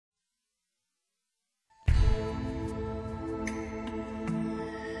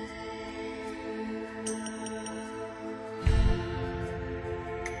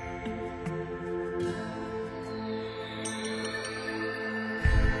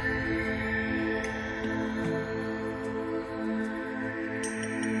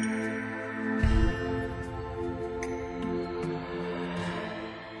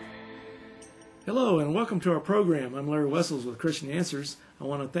Hello and welcome to our program. I'm Larry Wessels with Christian Answers. I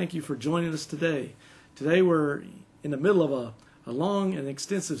want to thank you for joining us today. Today we're in the middle of a long and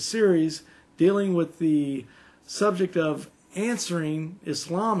extensive series dealing with the subject of answering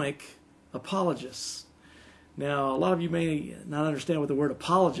Islamic apologists. Now, a lot of you may not understand what the word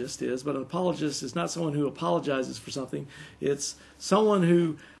apologist is, but an apologist is not someone who apologizes for something. It's someone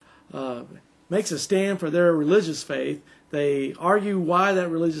who makes a stand for their religious faith. They argue why that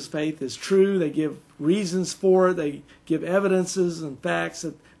religious faith is true. They give reasons for it. They give evidences and facts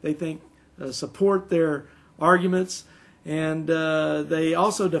that they think support their arguments. And they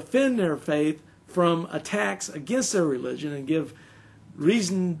also defend their faith from attacks against their religion and give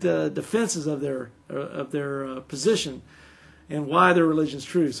reasoned defenses of their position and why their religion is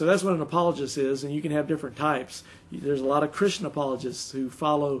true. So that's what an apologist is, and you can have different types. There's a lot of Christian apologists who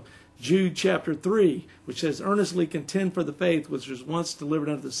follow Jude chapter 3, which says, earnestly contend for the faith which was once delivered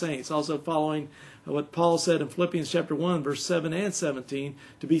unto the saints. Also following what Paul said in Philippians chapter 1, verse 7 and 17,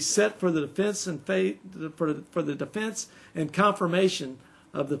 to be set for the defense and faith, for the defense and confirmation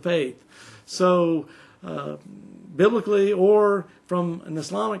of the faith. So, biblically or from an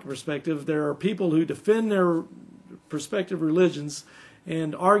Islamic perspective, there are people who defend their respective religions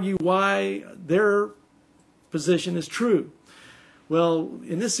and argue why their position is true. Well,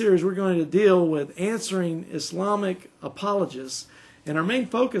 in this series, we're going to deal with answering Islamic apologists. And our main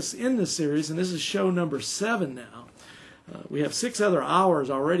focus in this series, and this is show number 7 now, we have 6 other hours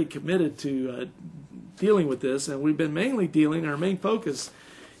already committed to dealing with this, and we've been mainly dealing, our main focus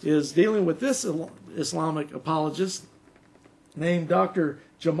is dealing with this Islamic apologist named Dr.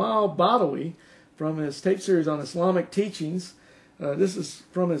 Jamal Badawi from his tape series on Islamic teachings. This is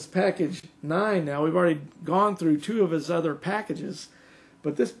from his package 9 now. We've already gone through 2 of his other packages,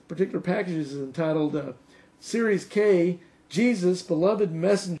 but this particular package is entitled Series K, Jesus, Beloved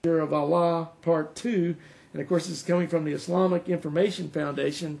Messenger of Allah, Part 2. And of course, this is coming from the Islamic Information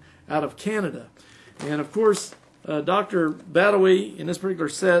Foundation out of Canada. And of course, Dr. Badawi, in this particular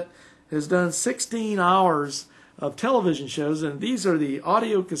set, has done 16 hours of television shows, and these are the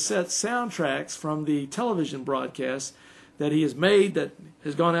audio cassette soundtracks from the television broadcasts that he has made that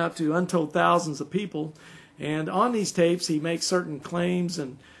has gone out to untold thousands of people. And on these tapes, he makes certain claims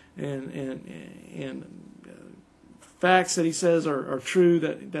and facts that he says are true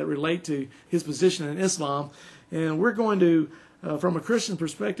that relate to his position in Islam. And we're going to, from a Christian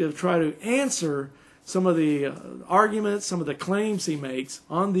perspective, try to answer some of the arguments, some of the claims he makes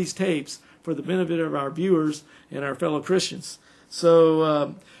on these tapes for the benefit of our viewers and our fellow Christians.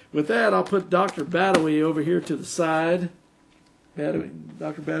 So with that, I'll put Dr. Badawi over here to the side. Dr.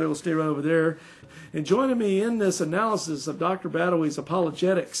 Badawi will stay right over there. And joining me in this analysis of Dr. Badawi's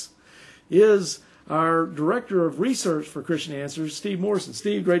apologetics is our Director of Research for Christian Answers, Steve Morrison.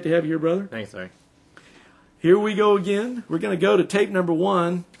 Steve, great to have you here, brother. Thanks, Larry. Here we go again. We're going to go to tape number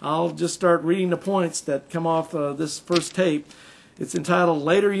 1. I'll just start reading the points that come off this first tape. It's entitled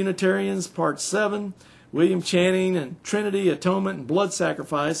Later Unitarians, Part 7, William Channing and Trinity, Atonement, and Blood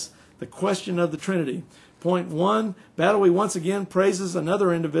Sacrifice, the question of the Trinity. Point 1, Badawi once again praises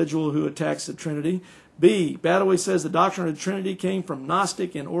another individual who attacks the Trinity. B, Badawi says the doctrine of the Trinity came from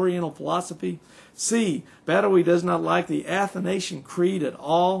Gnostic and Oriental philosophy. C, Badawi does not like the Athanasian Creed at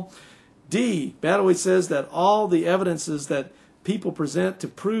all. D, Badawi says that all the evidences that people present to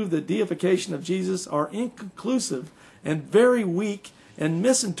prove the deification of Jesus are inconclusive and very weak and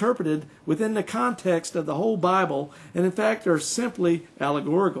misinterpreted within the context of the whole Bible, and in fact are simply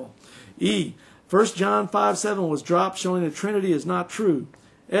allegorical. E, 1 John 5:7 was dropped, showing the Trinity is not true.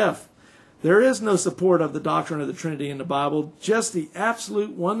 F, there is no support of the doctrine of the Trinity in the Bible, just the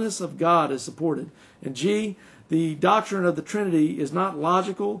absolute oneness of God is supported. And G, the doctrine of the Trinity is not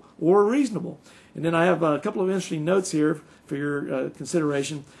logical or reasonable. And then I have a couple of interesting notes here for your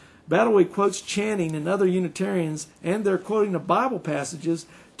consideration. Badawi quotes Channing and other Unitarians, and they're quoting the Bible passages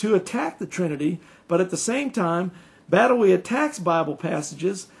to attack the Trinity, but at the same time, Badawi attacks Bible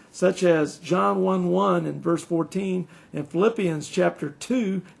passages such as John 1:1 and verse 14 and Philippians chapter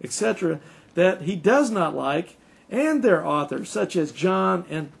 2, etc., that he does not like, and their authors such as John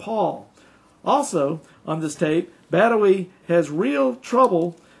and Paul. Also, on this tape, Badawi has real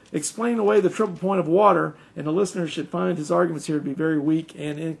trouble explaining away the triple point of water, and the listeners should find his arguments here to be very weak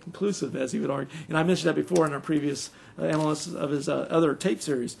and inconclusive, as he would argue. And I mentioned that before in our previous analysis of his other tape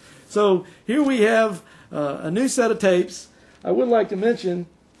series. So here we have a new set of tapes. I would like to mention,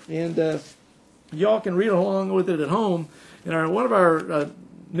 and y'all can read along with it at home, one of our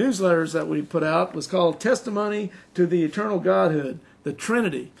newsletters that we put out was called Testimony to the Eternal Godhood, the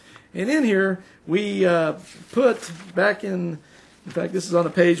Trinity. And in here, we put back in In fact, this is on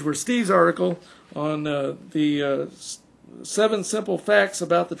a page where Steve's article on the 7 simple facts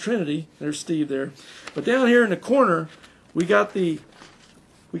about the Trinity. There's Steve there. But down here in the corner, we got the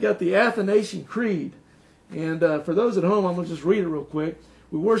Athanasian Creed. And for those at home, I'm going to just read it real quick.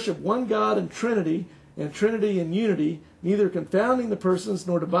 We worship one God in Trinity, and Trinity in unity, neither confounding the persons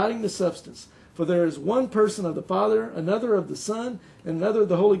nor dividing the substance. For there is one person of the Father, another of the Son, and another of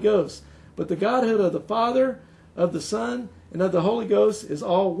the Holy Ghost. But the Godhead of the Father, of the Son, and of the Holy Ghost is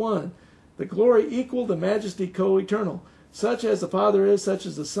all one. The glory equal, the majesty co-eternal. Such as the Father is, such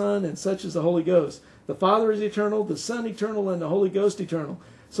is the Son, and such is the Holy Ghost. The Father is eternal, the Son eternal, and the Holy Ghost eternal.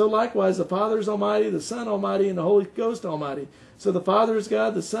 So likewise the Father is almighty, the Son almighty, and the Holy Ghost almighty. So the Father is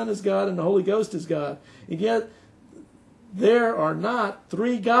God, the Son is God, and the Holy Ghost is God. And yet there are not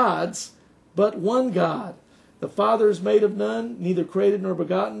 3 gods, but one God. The Father is made of none, neither created nor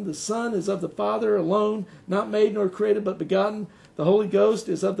begotten. The Son is of the Father alone, not made nor created, but begotten. The Holy Ghost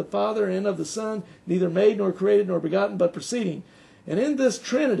is of the Father and of the Son, neither made nor created nor begotten, but proceeding. And in this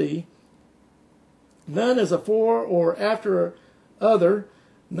Trinity, none is afore or after other,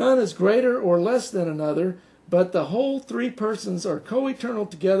 none is greater or less than another, but the whole 3 persons are co-eternal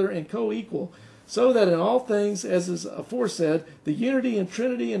together and co-equal, so that in all things, as is aforesaid, the unity in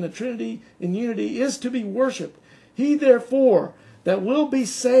Trinity and the Trinity in unity is to be worshipped. He therefore that will be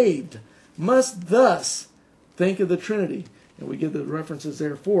saved must thus think of the Trinity. And we give the references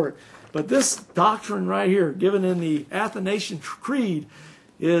there for it. But this doctrine right here, given in the Athanasian Creed,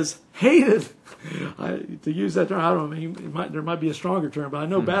 is hated. To use that term, I don't know, there might be a stronger term, but I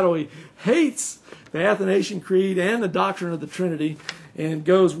know Badawi hates the Athanasian Creed and the doctrine of the Trinity and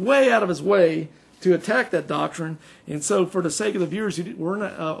goes way out of his way to attack that doctrine. And so for the sake of the viewers who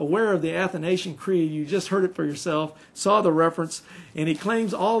weren't aware of the Athanasian Creed, you just heard it for yourself, saw the reference, and he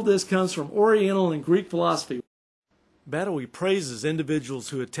claims all this comes from Oriental and Greek philosophy. Badawi praises individuals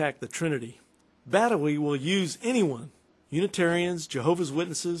who attack the Trinity. Badawi will use anyone, Unitarians, Jehovah's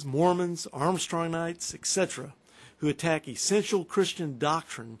Witnesses, Mormons, Armstrongites, etc., who attack essential Christian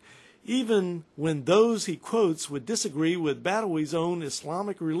doctrine, even when those he quotes would disagree with Badawi's own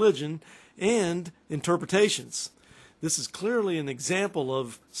Islamic religion and interpretations. This is clearly an example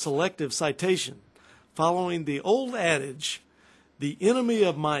of selective citation, following the old adage, "The enemy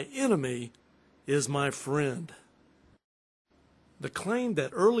of my enemy is my friend." The claim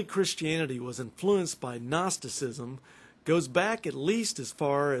that early Christianity was influenced by Gnosticism goes back at least as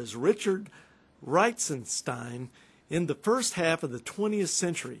far as Richard Reitzenstein in the first half of the 20th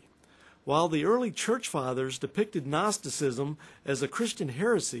century. While the early church fathers depicted Gnosticism as a Christian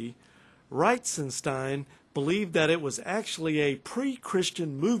heresy, Reitzenstein believed that it was actually a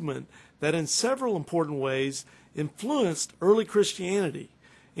pre-Christian movement that in several important ways influenced early Christianity,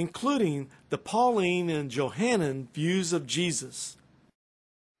 including the Pauline and Johannine views of Jesus.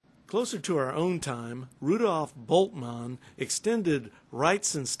 Closer to our own time, Rudolf Bultmann extended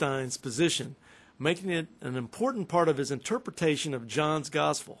Reitzenstein's position, making it an important part of his interpretation of John's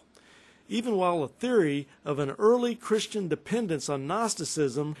Gospel. Even while a theory of an early Christian dependence on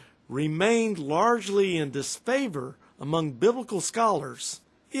Gnosticism remained largely in disfavor among biblical scholars,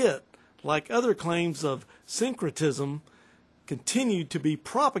 it, like other claims of syncretism, continued to be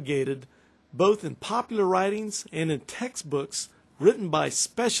propagated both in popular writings and in textbooks written by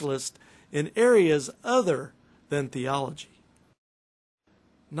specialists in areas other than theology.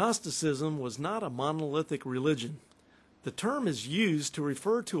 Gnosticism was not a monolithic religion. The term is used to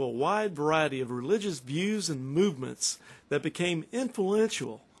refer to a wide variety of religious views and movements that became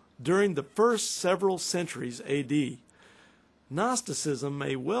influential during the first several centuries A.D. Gnosticism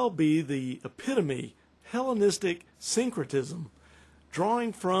may well be the epitome Hellenistic syncretism,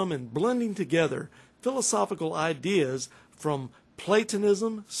 drawing from and blending together philosophical ideas from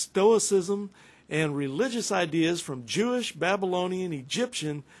Platonism, Stoicism, and religious ideas from Jewish, Babylonian,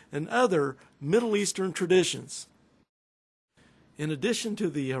 Egyptian, and other Middle Eastern traditions. In addition to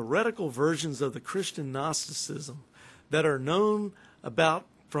the heretical versions of the Christian Gnosticism that are known about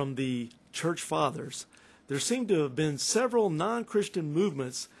from the Church Fathers, there seem to have been several non-Christian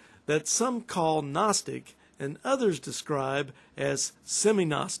movements that some call Gnostic and others describe as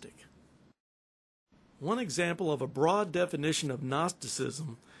semi-Gnostic. One example of a broad definition of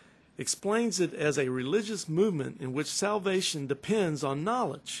Gnosticism explains it as a religious movement in which salvation depends on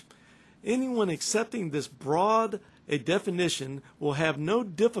knowledge. Anyone accepting this broad a definition will have no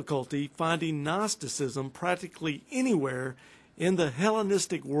difficulty finding Gnosticism practically anywhere in the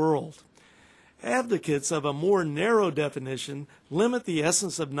Hellenistic world. Advocates of a more narrow definition limit the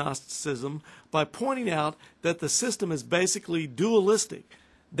essence of Gnosticism by pointing out that the system is basically dualistic,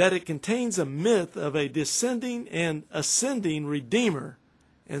 that it contains a myth of a descending and ascending Redeemer,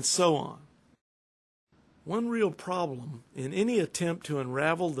 and so on. One real problem in any attempt to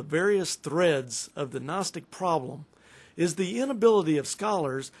unravel the various threads of the Gnostic problem is the inability of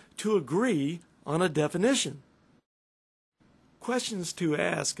scholars to agree on a definition. Questions to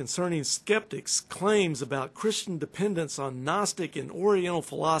ask concerning skeptics' claims about Christian dependence on Gnostic and Oriental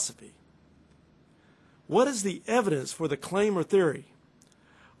philosophy. What is the evidence for the claim or theory?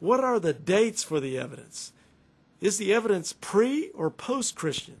 What are the dates for the evidence? Is the evidence pre- or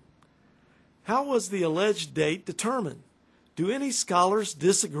post-Christian? How was the alleged date determined? Do any scholars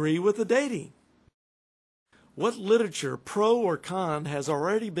disagree with the dating? What literature, pro or con, has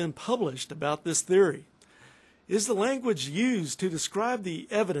already been published about this theory? Is the language used to describe the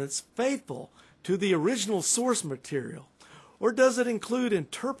evidence faithful to the original source material, or does it include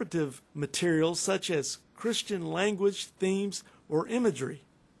interpretive material such as Christian language, themes, or imagery?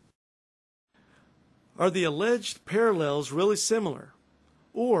 Are the alleged parallels really similar,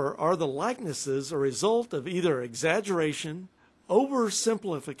 or are the likenesses a result of either exaggeration,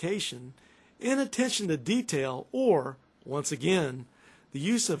 oversimplification, inattention to detail, or, once again, the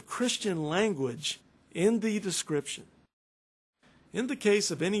use of Christian language in the description? In the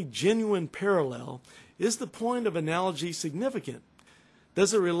case of any genuine parallel, is the point of analogy significant?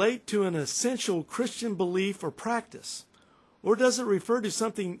 Does it relate to an essential Christian belief or practice? Or does it refer to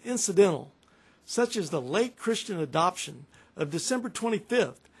something incidental, such as the late Christian adoption of December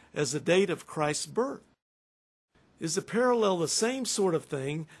 25th as the date of Christ's birth? Is the parallel the same sort of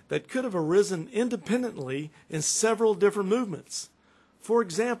thing that could have arisen independently in several different movements? For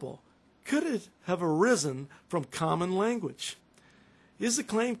example, could it have arisen from common language? Is the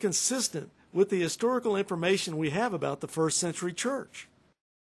claim consistent with the historical information we have about the first century church?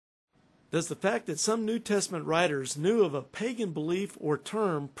 Does the fact that some New Testament writers knew of a pagan belief or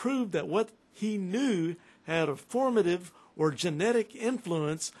term prove that what he knew had a formative or genetic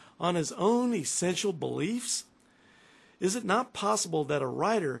influence on his own essential beliefs? Is it not possible that a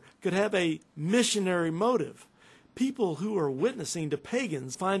writer could have a missionary motive? People who are witnessing to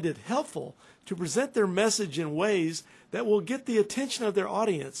pagans find it helpful to present their message in ways that will get the attention of their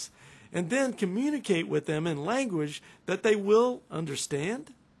audience and then communicate with them in language that they will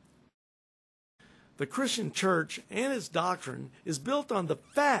understand? The Christian church and its doctrine is built on the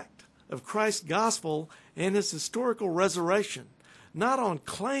fact of Christ's gospel and his historical resurrection, not on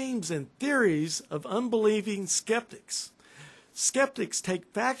claims and theories of unbelieving skeptics. Skeptics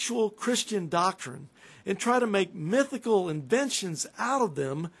take factual Christian doctrine and try to make mythical inventions out of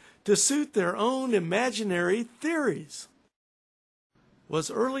them to suit their own imaginary theories.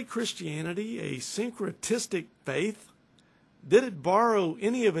 Was early Christianity a syncretistic faith? Did it borrow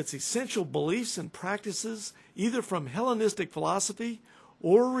any of its essential beliefs and practices either from Hellenistic philosophy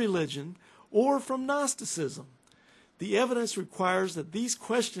or religion or from Gnosticism? The evidence requires that these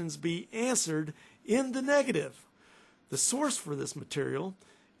questions be answered in the negative. The source for this material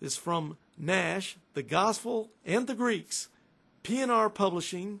is from Nash, The Gospel and the Greeks, P&R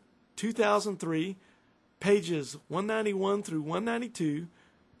Publishing, 2003, pages 191 through 192,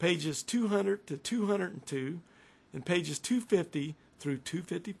 pages 200 to 202, and pages 250 through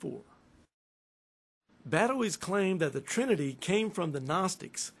 254. Badawi's claim that the Trinity came from the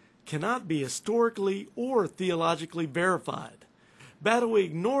Gnostics cannot be historically or theologically verified. Badawi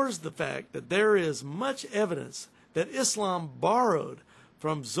ignores the fact that there is much evidence that Islam borrowed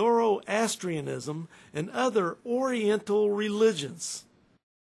from Zoroastrianism and other Oriental religions.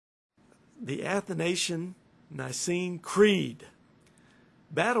 The Athanasian Nicene Creed.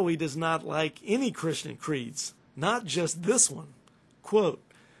 Badawi does not like any Christian creeds, not just this one. Quote,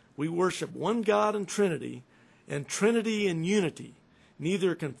 "We worship one God in Trinity, and Trinity in unity,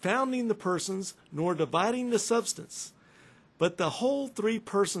 neither confounding the persons nor dividing the substance, but the whole three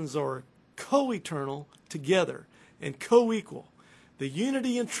persons are co-eternal together and co-equal. The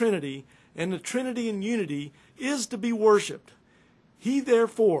unity in Trinity and the Trinity in unity is to be worshipped. He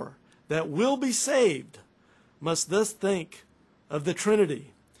therefore that will be saved must thus think of the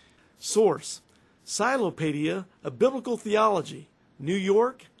Trinity." Source: Cyclopedia of Biblical Theology, New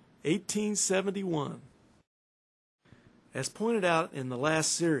York, 1871. As pointed out in the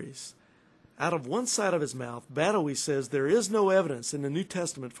last series, out of one side of his mouth, Badawi says there is no evidence in the New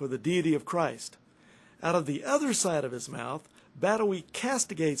Testament for the deity of Christ. Out of the other side of his mouth, Badawi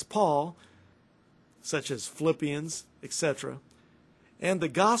castigates Paul, such as Philippians, etc., and the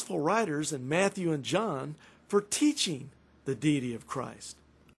gospel writers in Matthew and John for teaching the deity of Christ.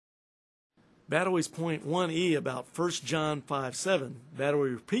 Badawi's point 1e about 1 John 5:7,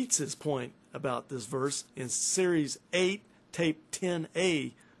 Badawi repeats his point about this verse in series 8, tape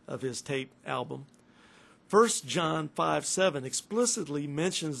 10A of his tape album. 1 John 5:7 explicitly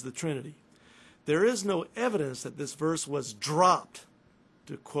mentions the Trinity. There is no evidence that this verse was dropped,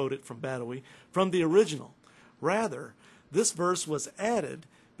 to quote it from Badawi, from the original. Rather, this verse was added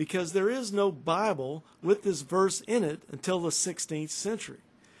because there is no Bible with this verse in it until the 16th century.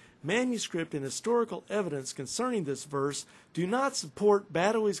 Manuscript and historical evidence concerning this verse do not support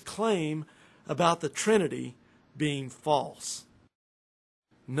Badawi's claim about the Trinity being false.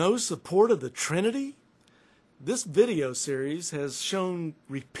 No support of the Trinity? This video series has shown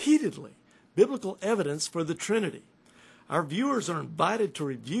repeatedly biblical evidence for the Trinity. Our viewers are invited to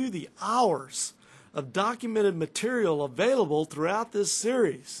review the hours of documented material available throughout this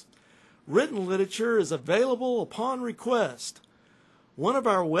series. Written literature is available upon request. One of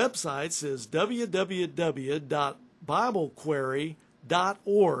our websites is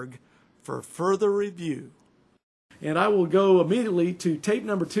www.biblequery.org for further review. And I will go immediately to tape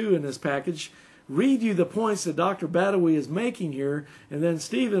number 2 in this package, read you the points that Dr. Badawi is making here, and then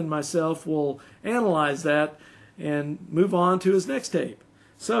Stephen and myself will analyze that and move on to his next tape.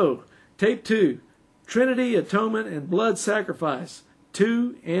 So, tape 2, Trinity, Atonement, and Blood Sacrifice,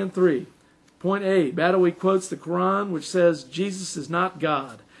 2 and 3. Point A, Badawi quotes the Quran, which says Jesus is not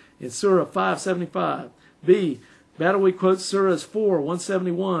God, in Surah 575. B, Badawi quotes Surahs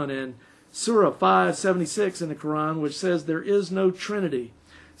 4:171 and Surah 5:76 in the Quran, which says there is no Trinity.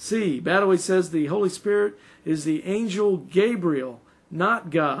 C, Badawi says the Holy Spirit is the angel Gabriel,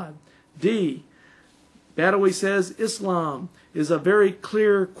 not God. D, Badawi says Islam is a very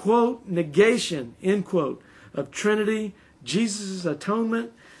clear, quote, negation, end quote, of Trinity, Jesus'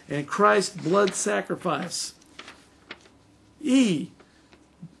 atonement, and Christ's blood sacrifice. E,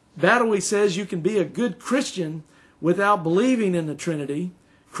 Badawi says you can be a good Christian without believing in the Trinity,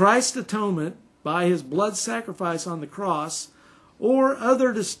 Christ's atonement by his blood sacrifice on the cross, or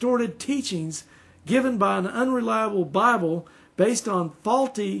other distorted teachings given by an unreliable Bible based on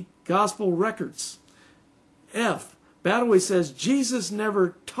faulty gospel records. F, Badawi says Jesus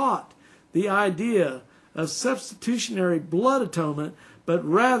never taught the idea of substitutionary blood atonement, but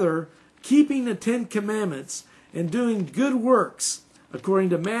rather keeping the 10 Commandments and doing good works, according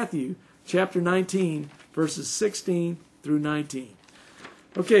to Matthew chapter 19, verses 16 through 19.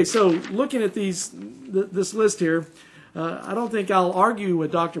 Okay, so looking at this list here, I don't think I'll argue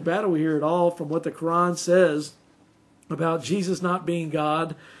with Dr. Badawi here at all from what the Quran says about Jesus not being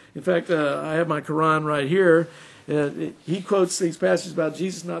God. In fact, I have my Quran right here. He quotes these passages about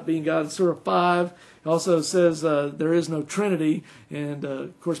Jesus not being God in Surah 5. He also says there is no Trinity. And,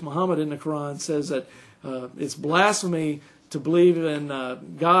 of course, Muhammad in the Quran says that it's blasphemy to believe in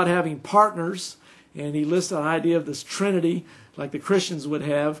God having partners. And he lists an idea of this Trinity like the Christians would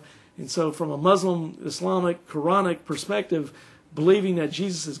have. And so from a Muslim, Islamic, Quranic perspective, believing that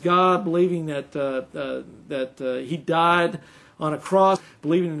Jesus is God, believing that he died on a cross,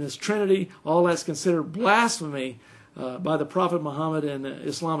 believing in his Trinity, all that's considered blasphemy by the Prophet Muhammad and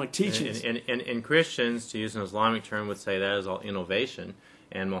Islamic teachings. And Christians, to use an Islamic term, would say that is all innovation,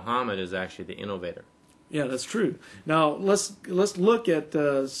 and Muhammad is actually the innovator. Yeah, that's true. Now, let's look at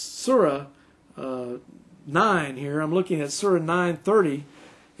Surah 9 here. I'm looking at Surah 9:30,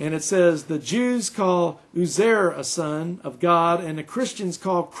 and it says, the Jews call Uzair a son of God, and the Christians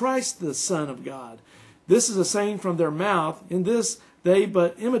call Christ the Son of God. This is a saying from their mouth. In this they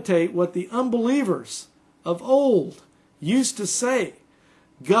but imitate what the unbelievers of old used to say.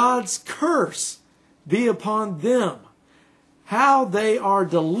 God's curse be upon them. How they are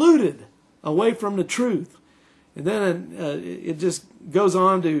deluded away from the truth. And then it just goes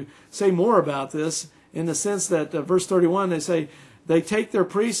on to say more about this in the sense that verse 31, they say, they take their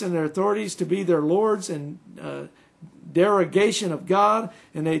priests and their authorities to be their lords and derogation of God,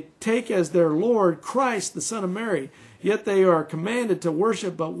 and they take as their Lord Christ, the Son of Mary. Yet they are commanded to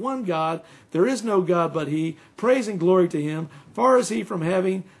worship but one God. There is no God but He. Praise and glory to Him. Far is He from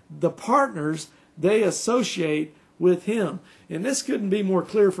having the partners they associate with Him. And this couldn't be more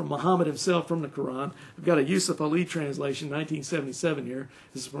clear from Muhammad himself from the Quran. I've got a Yusuf Ali translation, 1977 here.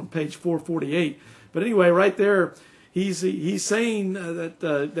 This is from page 448. But anyway, right there, he's saying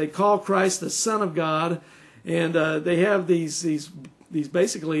that they call Christ the Son of God, and they have these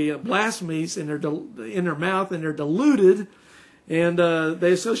basically blasphemies in their mouth, and they're deluded, and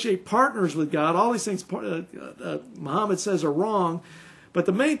they associate partners with God. All these things Muhammad says are wrong. But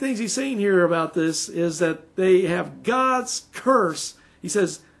the main things he's saying here about this is that they have God's curse. He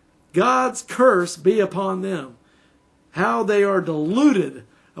says, God's curse be upon them. How they are deluded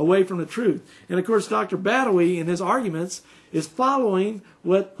away from the truth. And of course, Dr. Badawi in his arguments is following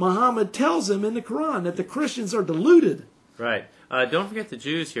what Muhammad tells them in the Quran, that the Christians are deluded. Right. Don't forget the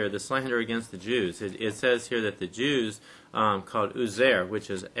Jews here, the slander against the Jews. It says here that the Jews called Uzair, which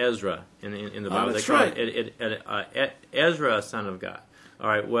is Ezra in the Bible. That's they call right. it Ezra, a son of God. All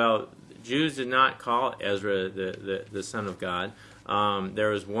right, well, Jews did not call Ezra the son of God. There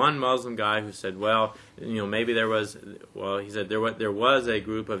was one Muslim guy who said, well, maybe there was, he said there was a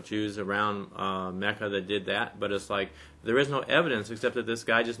group of Jews around Mecca that did that, but it's like there is no evidence except that this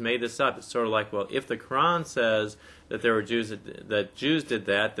guy just made this up. It's sort of like, well, if the Quran says that there were Jews that Jews did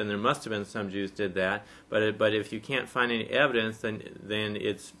that, then there must have been some Jews did that. But if you can't find any evidence, then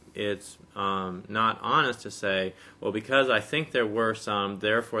it's not honest to say, well, because I think there were some,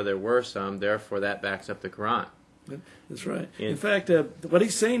 therefore there were some, therefore that backs up the Quran. That's right. In fact, what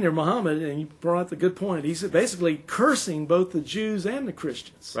he's saying there, Muhammad, and you brought up the good point, he's basically cursing both the Jews and the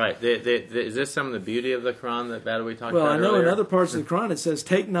Christians. Right. Is this some of the beauty of the Quran that Badawi talked about Well, I know earlier? in other parts of the Quran it says,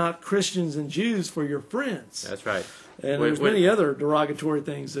 take not Christians and Jews for your friends. That's right. And there's many other derogatory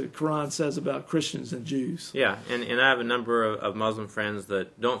things that the Quran says about Christians and Jews. Yeah, and I have a number of Muslim friends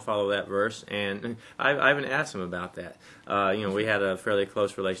that don't follow that verse, and I haven't asked them about that. We had a fairly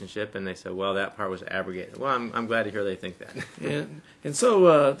close relationship, and they said, well, that part was abrogated. Well, I'm glad to hear they think that. And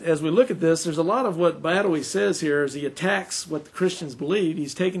so as we look at this, there's a lot of what Badawi says here as he attacks what the Christians believe.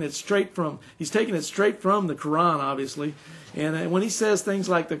 He's taking it straight from the Quran, obviously. And when he says things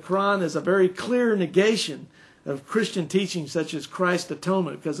like the Quran is a very clear negation of Christian teaching such as Christ's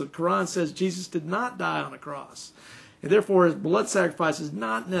atonement, because the Quran says Jesus did not die on a cross, and therefore his blood sacrifice is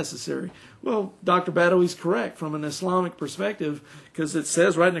not necessary. Well, Dr. Badawi's correct from an Islamic perspective, because it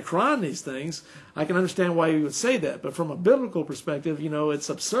says right in the Quran these things. I can understand why he would say that, but from a biblical perspective, it's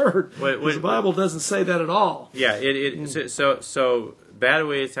absurd. The Bible doesn't say that at all. Yeah, so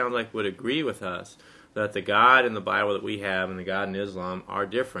Badawi, it sounds like, would agree with us that the God in the Bible that we have and the God in Islam are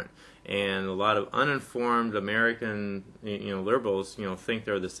different. And a lot of uninformed American, liberals, think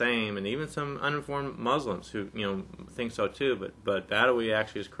they're the same, and even some uninformed Muslims who, think so too. But Badawi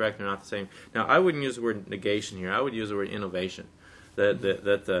actually is correct; they're not the same. Now, I wouldn't use the word negation here. I would use the word innovation. That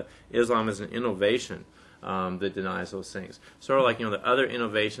the Islam is an innovation that denies those things. Sort of like the other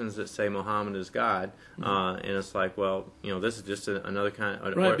innovations that say Muhammad is God, and it's like, well, this is just another kind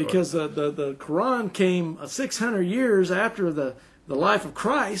of right, because the Quran came 600 years after the life of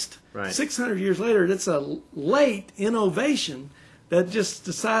Christ. Right. 600 years later, it's a late innovation that just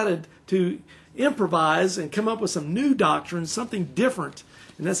decided to improvise and come up with some new doctrine, something different.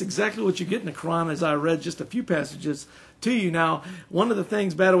 And that's exactly what you get in the Quran, as I read just a few passages to you. Now, one of the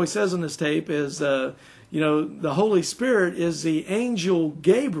things Badawi says on this tape is, the Holy Spirit is the angel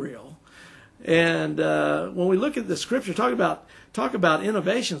Gabriel. And when we look at the Scripture, talk about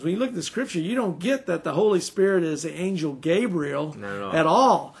innovations. When you look at the Scripture, you don't get that the Holy Spirit is the angel Gabriel at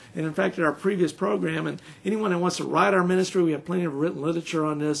all. And in fact, in our previous program, and anyone that wants to write our ministry, we have plenty of written literature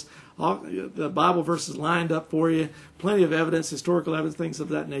on this. The Bible verses lined up for you, plenty of evidence, historical evidence, things of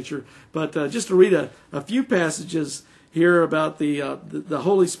that nature. But just to read a few passages here about the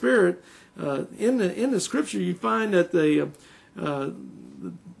Holy Spirit, in the Scripture, you find that the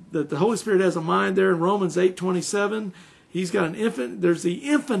Holy Spirit has a mind there in Romans 8:27. He's got there's the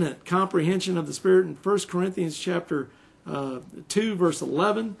infinite comprehension of the Spirit in 1 Corinthians chapter 2, verse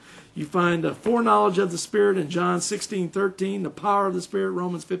 11. You find a foreknowledge of the Spirit in John 16:13. The power of the Spirit,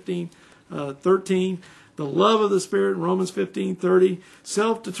 Romans 15:13. The love of the Spirit in Romans 15:30.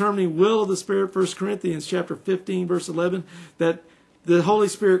 Self-determining will of the Spirit, 1 Corinthians chapter 15, verse 11. That the Holy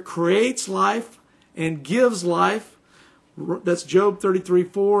Spirit creates life and gives life. That's Job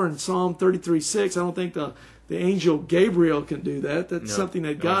 33:4 and Psalm 33:6. I don't think the angel Gabriel can do that. That's something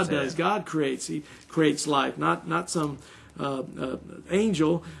that God does. God creates. He creates life, not some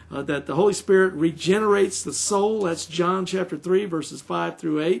angel. That the Holy Spirit regenerates the soul. That's John chapter 3, verses 5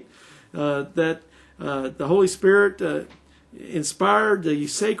 through 8. That the Holy Spirit inspired the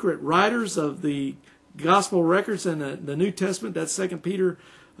sacred writers of the gospel records in the New Testament. That's 2 Peter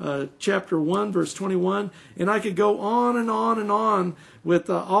chapter 1, verse 21. And I could go on and on and on with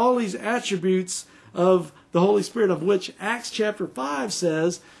all these attributes of the Holy Spirit, of which Acts chapter 5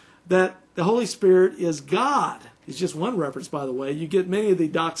 says that the Holy Spirit is God. It's just one reference, by the way. You get many of the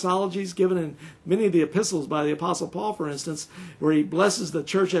doxologies given in many of the epistles by the Apostle Paul, for instance, where he blesses the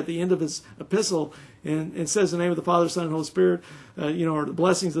church at the end of his epistle and says in the name of the Father, Son, and Holy Spirit, or the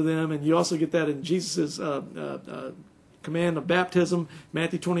blessings of them. And you also get that in Jesus' command of baptism,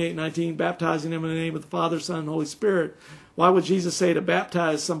 Matthew 28:19, baptizing them in the name of the Father, Son, and Holy Spirit. Why would Jesus say to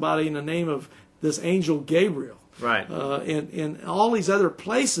baptize somebody in the name of this angel Gabriel? Right. And all these other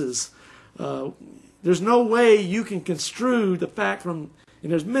places, there's no way you can construe the fact from,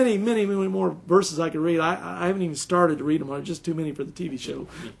 and there's many, many, many more verses I could read. I haven't even started to read them. There's just too many for the TV show.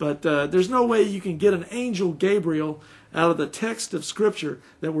 But there's no way you can get an angel Gabriel out of the text of Scripture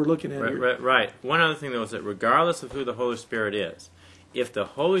that we're looking at here. Right. One other thing, though, is that regardless of who the Holy Spirit is, if the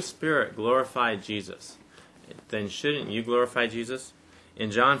Holy Spirit glorified Jesus, then shouldn't you glorify Jesus?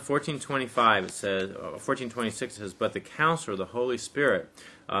 In John 14:25 it says, 14:26 it says, "But the Counselor, the Holy Spirit,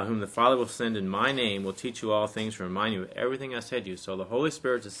 whom the Father will send in my name, will teach you all things and remind you of everything I said to you." So the Holy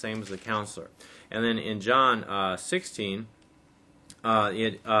Spirit is the same as the Counselor. And then in John 16,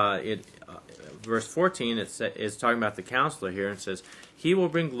 verse 14, it's talking about the Counselor here, and it says, "He will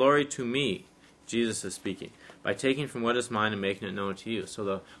bring glory to me," Jesus is speaking, "by taking from what is mine and making it known to you." So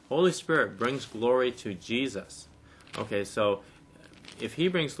the Holy Spirit brings glory to Jesus. Okay, so if he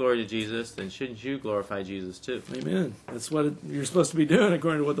brings glory to Jesus, then shouldn't you glorify Jesus too? Amen. That's what you're supposed to be doing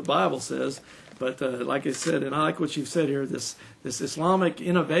according to what the Bible says. But like I said, and I like what you've said here, this Islamic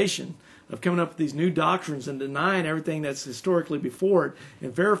innovation of coming up with these new doctrines and denying everything that's historically before it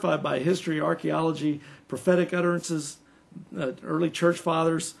and verified by history, archaeology, prophetic utterances, early church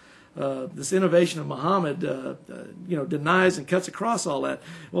fathers. This innovation of Muhammad, denies and cuts across all that.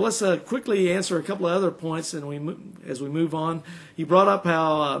 Well, let's quickly answer a couple of other points, and as we move on. He brought up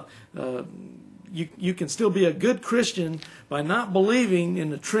how you can still be a good Christian by not believing in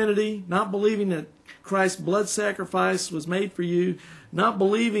the Trinity, not believing that Christ's blood sacrifice was made for you, not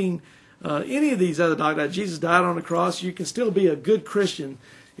believing any of these other doctrines. That Jesus died on the cross. You can still be a good Christian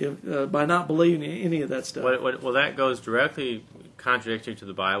by not believing in any of that stuff. Well, that goes directly contradictory to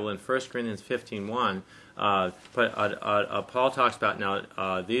the Bible. In 1 Corinthians 15:1, Paul talks about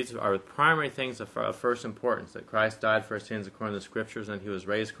now these are the primary things of first importance, that Christ died for our sins according to the Scriptures, and he was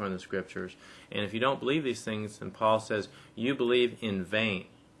raised according to the Scriptures. And if you don't believe these things, then Paul says, you believe in vain.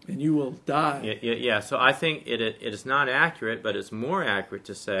 And you will die. Yeah. So I think it is not accurate, but it's more accurate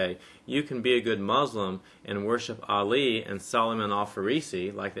to say you can be a good Muslim and worship Ali and Solomon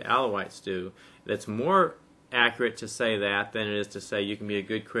al-Farisi like the Alawites do. That's more accurate to say that than it is to say you can be a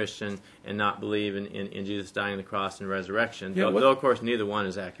good Christian and not believe in Jesus dying on the cross and resurrection. Yeah, though, of course, neither one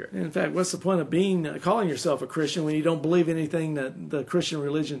is accurate. In fact, what's the point of calling yourself a Christian when you don't believe anything that the Christian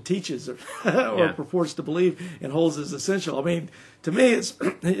religion teaches or purports to believe and holds as essential? I mean, to me,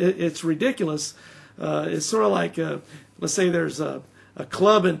 it's ridiculous. It's sort of like, let's say there's a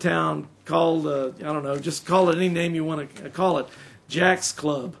club in town called, I don't know, just call it any name you want to call it, Jack's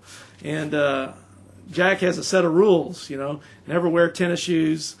Club. And Jack has a set of rules, never wear tennis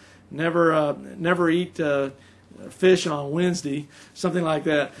shoes, never eat fish on Wednesday, something like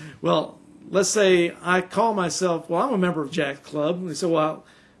that. Well, let's say I call myself, well, I'm a member of Jack's Club. And they say, well,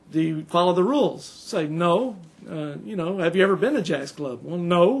 do you follow the rules? Say, no. Have you ever been to Jack's Club? Well,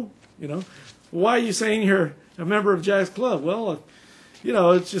 no. Why are you saying you're a member of Jack's Club? Well,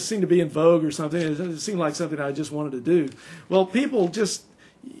 it just seemed to be in vogue or something. It seemed like something I just wanted to do. Well, people just...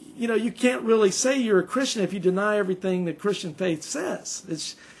 you can't really say you're a Christian if you deny everything that Christian faith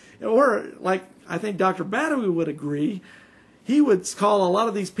says. Or like I think Dr. Badawi would agree, he would call a lot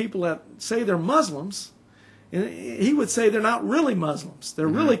of these people that say they're Muslims, and he would say they're not really Muslims. They're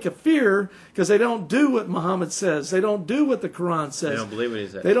really kafir because they don't do what Muhammad says. They don't do what the Quran says. They don't believe what he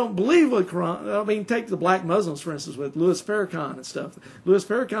says. They don't believe what Quran. I mean, take the black Muslims, for instance, with Louis Farrakhan and stuff. Louis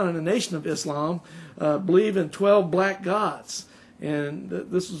Farrakhan and the Nation of Islam believe in 12 black gods. And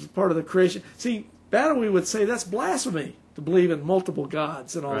this was part of the creation. See, Badawi would say that's blasphemy to believe in multiple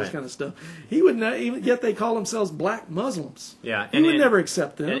gods and all this kind of stuff. He would not, even yet they call themselves black Muslims. Yeah, he would never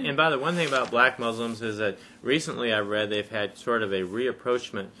accept them. And by the one thing about black Muslims is that recently I read they've had sort of a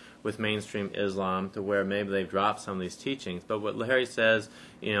reapproachment with mainstream Islam to where maybe they've dropped some of these teachings. But what Larry says,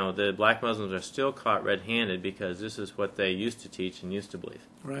 the black Muslims are still caught red-handed because this is what they used to teach and used to believe.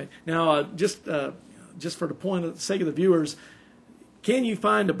 Right. Now, just for the sake of the viewers, can you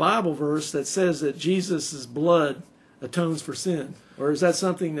find a Bible verse that says that Jesus' blood atones for sin? Or is that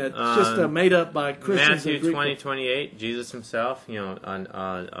something that's just made up by Christians? Matthew 20:28, Jesus himself,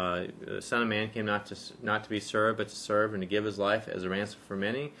 the Son of Man came not to be served, but to serve and to give his life as a ransom for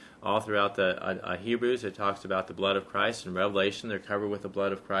many. All throughout the Hebrews, it talks about the blood of Christ. In Revelation, they're covered with the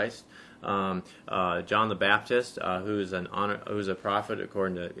blood of Christ. John the Baptist, who's a prophet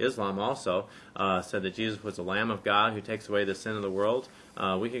according to Islam, also said that Jesus was the Lamb of God who takes away the sin of the world.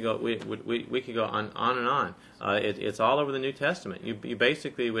 We could go on and on. It's all over the New Testament. You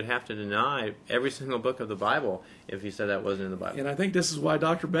basically would have to deny every single book of the Bible if you said that wasn't in the Bible. And I think this is why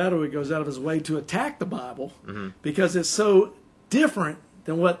Dr. Badawi goes out of his way to attack the Bible, because it's so different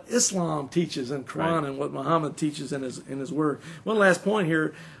than what Islam teaches in Quran and what Muhammad teaches in his word. One last point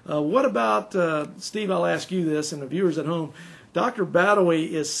here. What about, Steve, I'll ask you this, and the viewers at home. Dr. Badawi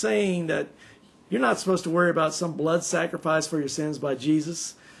is saying that you're not supposed to worry about some blood sacrifice for your sins by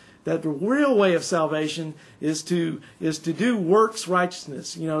Jesus. That the real way of salvation is to do works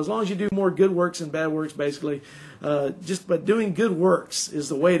righteousness. As long as you do more good works than bad works, basically, just by doing good works is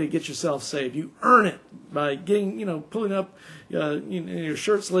the way to get yourself saved. You earn it by getting, pulling up your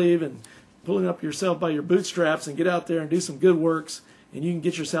shirt sleeve and pulling up yourself by your bootstraps and get out there and do some good works, and you can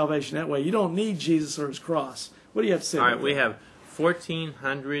get your salvation that way. You don't need Jesus or his cross. What do you have to say? All right, we have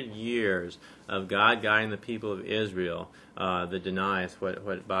 1,400 years of God guiding the people of Israel that denies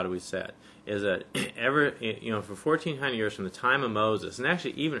what Badawi said. Is that for 1,400 years from the time of Moses, and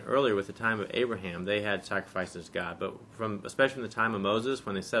actually even earlier with the time of Abraham, they had sacrifices to God. But especially from the time of Moses,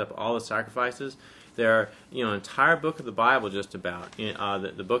 when they set up all the sacrifices, there are an entire book of the Bible just about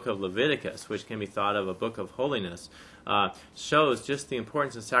the book of Leviticus, which can be thought of a book of holiness, shows just the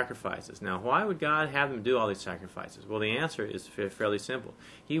importance of sacrifices. Now, why would God have them do all these sacrifices? Well, the answer is fairly simple.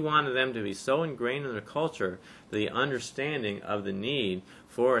 He wanted them to be so ingrained in their culture, the understanding of the need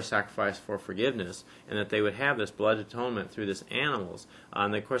for a sacrifice for forgiveness, and that they would have this blood atonement through this animals.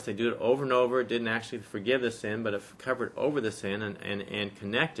 And of course, they do it over and over. It didn't actually forgive the sin, but it covered over the sin and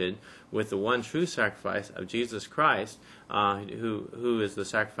connected with the one true sacrifice of Jesus Christ, who is the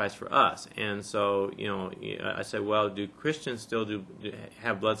sacrifice for us. And so, I said, well, do Christians still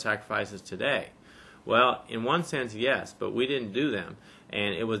have blood sacrifices today? Well, in one sense, yes, but we didn't do them.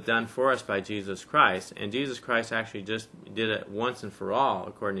 And it was done for us by Jesus Christ. And Jesus Christ actually just did it once and for all,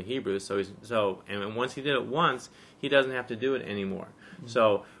 according to Hebrews. And once he did it once, he doesn't have to do it anymore. Mm-hmm.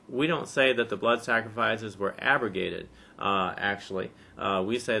 So we don't say that the blood sacrifices were abrogated, actually.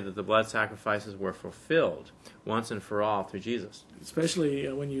 We say that the blood sacrifices were fulfilled once and for all through Jesus. Especially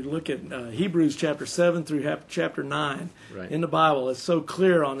when you look at Hebrews chapter 7 through chapter 9 right. in the Bible. It's so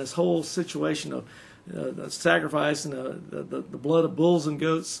clear on this whole situation of the sacrifice and the blood of bulls and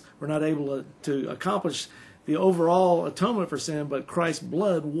goats were not able to accomplish the overall atonement for sin, but Christ's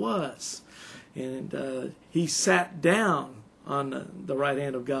blood was. And he sat down on the right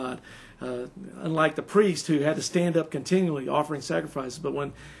hand of God, unlike the priest who had to stand up continually offering sacrifices. But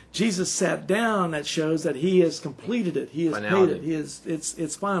when Jesus sat down, that shows that he has completed it. He has paid it.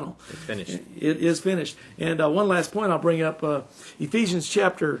 It's final. It's finished. It is finished. And one last point I'll bring up, Ephesians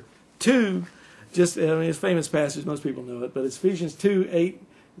chapter 2. It's a famous passage, most people know it, but it's Ephesians 2, 8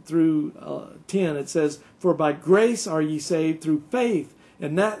 through 10. It says, "For by grace are ye saved through faith,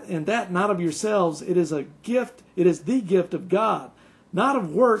 and that not of yourselves, it is a gift, it is the gift of God, not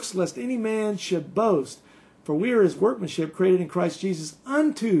of works, lest any man should boast. For we are his workmanship, created in Christ Jesus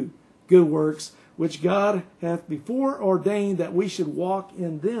unto good works, which God hath before ordained that we should walk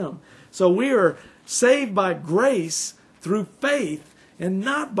in them." So we are saved by grace through faith and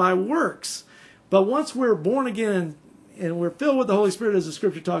not by works. But once we're born again and we're filled with the Holy Spirit, as the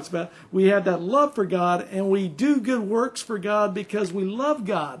Scripture talks about, we have that love for God, and we do good works for God because we love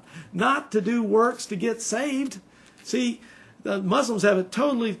God, not to do works to get saved. See, the Muslims have it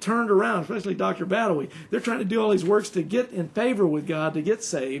totally turned around, especially Dr. Badawi. They're trying to do all these works to get in favor with God, to get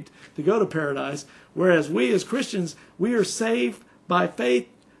saved, to go to paradise, whereas we as Christians, we are saved by faith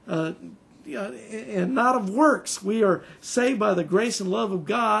and not of works. We are saved by the grace and love of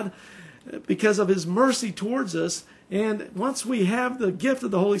God because of his mercy towards us. And once we have the gift of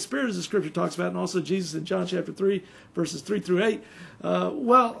the Holy Spirit, as the Scripture talks about, and also Jesus in John chapter 3, verses 3 through 8,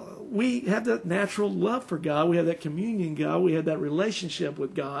 we have that natural love for God. We have that communion with God. We have that relationship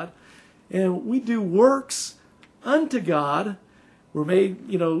with God. And we do works unto God. We're made,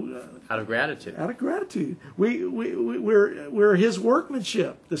 out of gratitude. Out of gratitude. We're his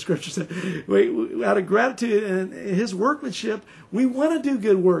workmanship, the Scripture says. Out of gratitude and his workmanship, we want to do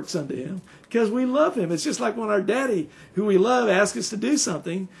good works unto him because we love him. It's just like when our daddy, who we love, asks us to do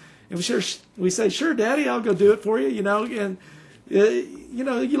something, and we say, "Sure, Daddy, I'll go do it for you," and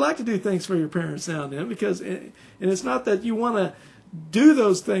you like to do things for your parents now and then and it's not that you want to do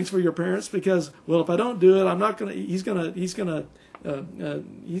those things for your parents because, well, if I don't do it, I'm not going to. He's going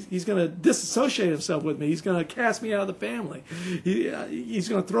to disassociate himself with me. He's going to cast me out of the family. He's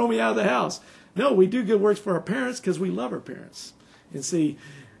going to throw me out of the house. No, we do good works for our parents because we love our parents. And see,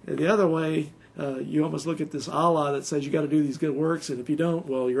 the other way, you almost look at this Allah that says you got to do these good works, and if you don't,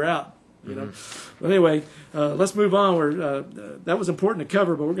 well, you're out. But anyway, let's move on. That was important to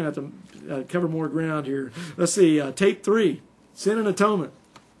cover, but we're going to have to cover more ground here. Let's see, tape 3, Sin and Atonement.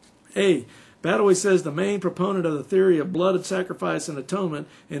 A. Badawi says the main proponent of the theory of blood sacrifice and atonement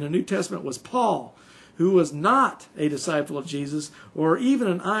in the New Testament was Paul, who was not a disciple of Jesus or even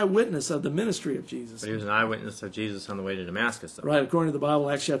an eyewitness of the ministry of Jesus. But he was an eyewitness of Jesus on the way to Damascus, though. Right, according to the Bible,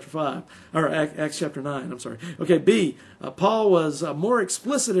 Acts chapter 5, or Acts chapter 9, I'm sorry. Okay, B, Paul was more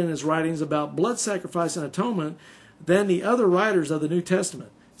explicit in his writings about blood sacrifice and atonement than the other writers of the New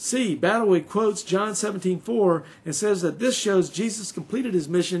Testament. C, Badawi quotes John 17:4 and says that this shows Jesus completed his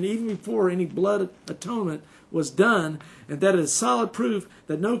mission even before any blood atonement was done, and that it is solid proof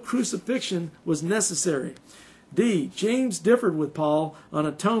that no crucifixion was necessary. D, James differed with Paul on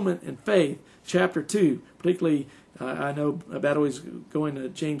atonement and faith, chapter 2, particularly I know Badawi's going to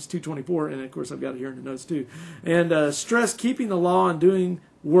James 2:24, and of course I've got it here in the notes too, and stress keeping the law and doing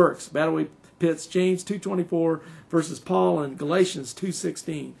works. Badawi pits James 2:24 versus Paul in Galatians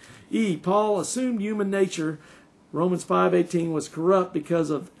 2:16. E, Paul assumed human nature. Romans 5:18 was corrupt because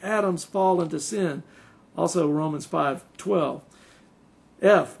of Adam's fall into sin. Also Romans 5:12.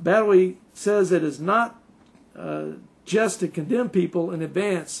 F, Badawi says it is not just to condemn people in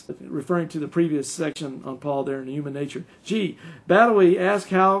advance, referring to the previous section on Paul there in human nature. G, Badawi asks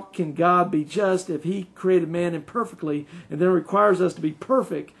how can God be just if he created man imperfectly and then requires us to be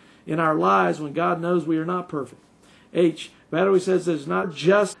perfect in our lives when God knows we are not perfect. H, Badawi says it is not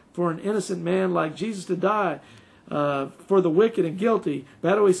just for an innocent man like Jesus to die for the wicked and guilty.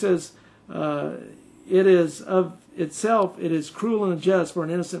 Badawi says it is of itself, it is cruel and unjust for an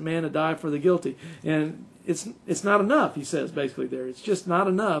innocent man to die for the guilty. And it's not enough, he says basically there. It's just not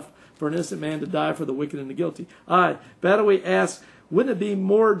enough for an innocent man to die for the wicked and the guilty. I, Badawi asks, wouldn't it be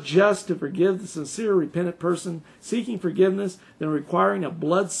more just to forgive the sincere, repentant person seeking forgiveness than requiring a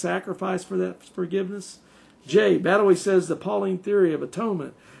blood sacrifice for that forgiveness? J, Badawi says the Pauline theory of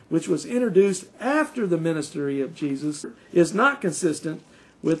atonement, which was introduced after the ministry of Jesus, is not consistent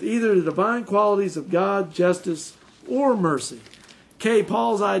with either the divine qualities of God, justice, or mercy. K,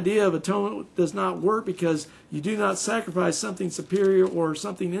 Paul's idea of atonement does not work because you do not sacrifice something superior or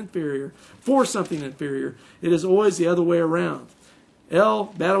something inferior for something inferior. It is always the other way around.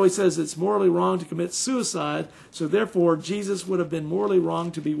 L, Badawi says it's morally wrong to commit suicide, so therefore Jesus would have been morally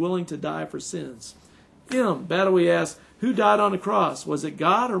wrong to be willing to die for sins. M, Badawi asks, who died on the cross? Was it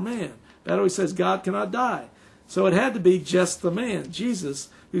God or man? Badawi says God cannot die. So it had to be just the man, Jesus,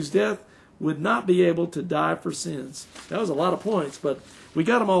 whose death would not be able to die for sins. That was a lot of points, but we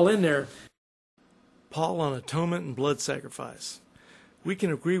got them all in there. Paul on atonement and blood sacrifice. We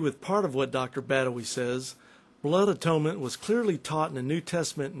can agree with part of what Dr. Badawi says. Blood atonement was clearly taught in the New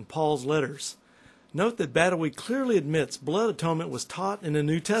Testament in Paul's letters. Note that Badawi clearly admits blood atonement was taught in the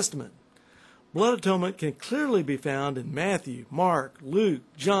New Testament. Blood atonement can clearly be found in Matthew, Mark, Luke,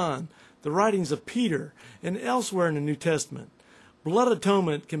 John, the writings of Peter, and elsewhere in the New Testament. Blood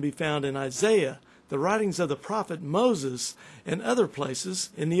atonement can be found in Isaiah, the writings of the prophet Moses, and other places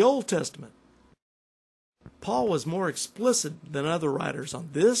in the Old Testament. Paul was more explicit than other writers on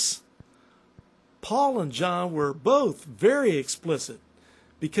this. Paul and John were both very explicit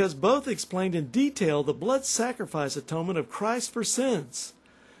because both explained in detail the blood sacrifice atonement of Christ for sins.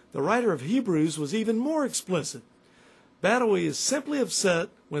 The writer of Hebrews was even more explicit. Badawi is simply upset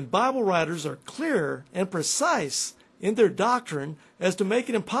when Bible writers are clear and precise in their doctrine as to make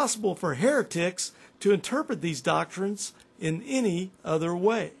it impossible for heretics to interpret these doctrines in any other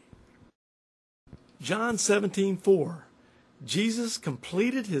way. John 17:4. Jesus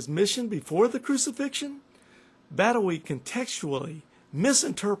completed his mission before the crucifixion? Badawi contextually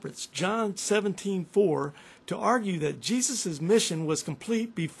misinterprets John 17:4 to argue that Jesus' mission was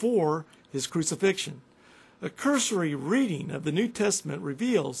complete before his crucifixion. A cursory reading of the New Testament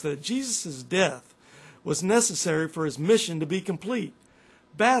reveals that Jesus' death was necessary for his mission to be complete.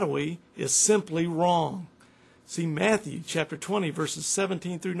 Badawi is simply wrong. See Matthew chapter 20 verses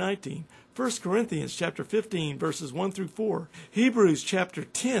 17 through 19, 1 Corinthians chapter 15 verses 1 through 4, Hebrews chapter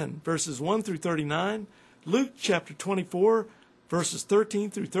 10 verses 1 through 39, Luke chapter 24 verses 13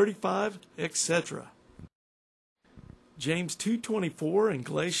 through 35, etc. James 2:24 and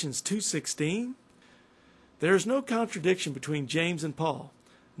Galatians 2:16. There is no contradiction between James and Paul.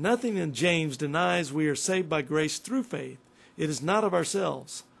 Nothing in James denies we are saved by grace through faith. It is not of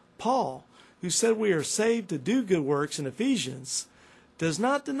ourselves. Paul, who said we are saved to do good works in Ephesians, does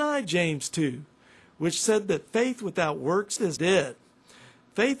not deny James 2, which said that faith without works is dead.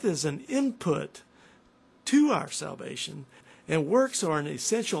 Faith is an input to our salvation, and works are an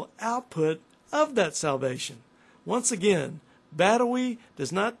essential output of that salvation. Once again, Badawi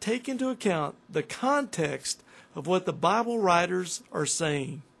does not take into account the context of what the Bible writers are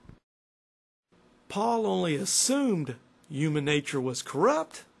saying. Paul only assumed human nature was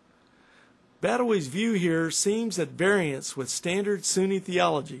corrupt. Badawi's view here seems at variance with standard Sunni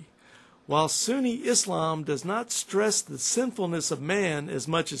theology. While Sunni Islam does not stress the sinfulness of man as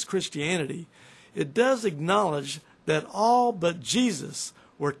much as Christianity, it does acknowledge that all but Jesus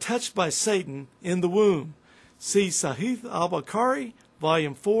were touched by Satan in the womb. See Sahih al-Bukhari,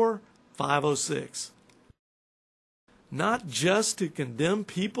 Volume 4, 506. Not just to condemn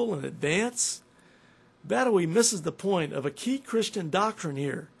people in advance. Badawi misses the point of a key Christian doctrine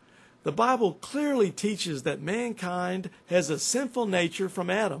here. The Bible clearly teaches that mankind has a sinful nature from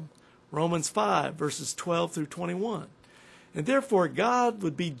Adam, Romans 5, verses 12 through 21. And therefore God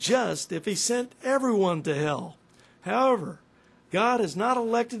would be just if he sent everyone to hell. However, God has not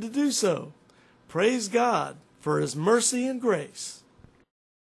elected to do so. Praise God for his mercy and grace.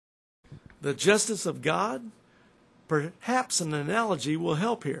 The justice of God? Perhaps an analogy will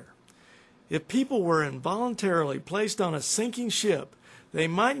help here. If people were involuntarily placed on a sinking ship, they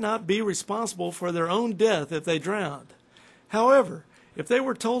might not be responsible for their own death if they drowned. However, if they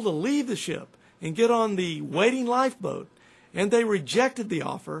were told to leave the ship and get on the waiting lifeboat, and they rejected the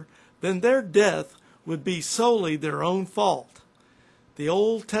offer, then their death would be solely their own fault. The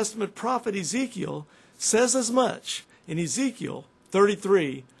Old Testament prophet Ezekiel says as much in Ezekiel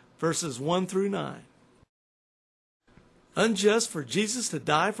 33, verses 1 through 9. Unjust for Jesus to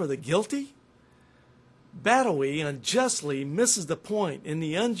die for the guilty? Badawi unjustly misses the point in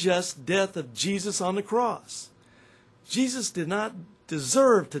the unjust death of Jesus on the cross. Jesus did not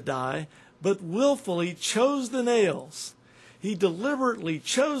deserve to die, but willfully chose the nails. He deliberately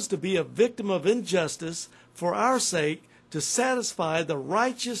chose to be a victim of injustice for our sake to satisfy the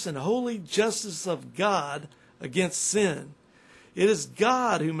righteous and holy justice of God against sin. It is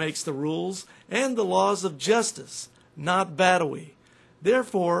God who makes the rules and the laws of justice, not Badawi.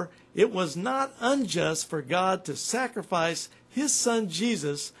 Therefore, it was not unjust for God to sacrifice his son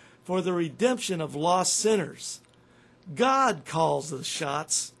Jesus for the redemption of lost sinners. God calls the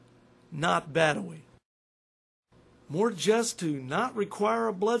shots, not Badawi. More just to not require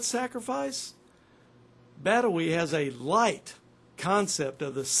a blood sacrifice? Badawi has a light concept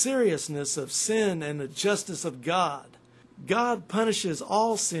of the seriousness of sin and the justice of God. God punishes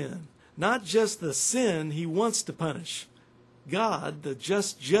all sin, not just the sin he wants to punish. God, the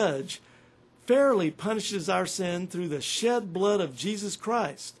just judge, fairly punishes our sin through the shed blood of Jesus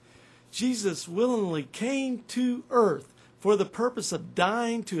Christ. Jesus willingly came to earth for the purpose of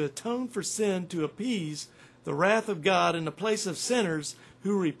dying to atone for sin, to appease the wrath of God in the place of sinners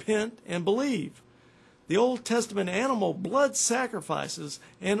who repent and believe. The Old Testament animal blood sacrifices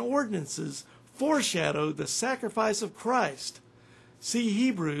and ordinances foreshadow the sacrifice of Christ. See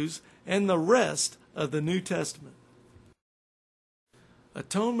Hebrews and the rest of the New Testament.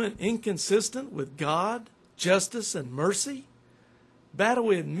 Atonement inconsistent with God, justice, and mercy?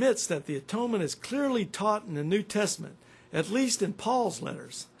 Badawi admits that the atonement is clearly taught in the New Testament, at least in Paul's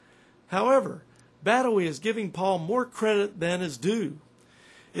letters. However, Badawi is giving Paul more credit than is due.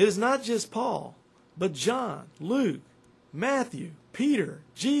 It is not just Paul, but John, Luke, Matthew, Peter,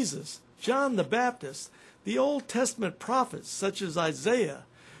 Jesus, John the Baptist, the Old Testament prophets such as Isaiah,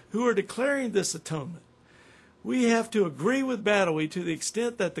 who are declaring this atonement. We have to agree with Badawi to the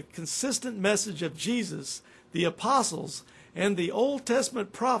extent that the consistent message of Jesus, the apostles, and the Old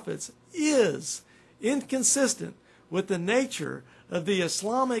Testament prophets is inconsistent with the nature of the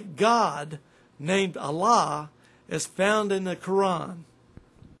Islamic God named Allah as found in the Quran.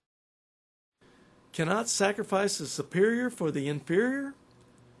 Cannot sacrifice the superior for the inferior?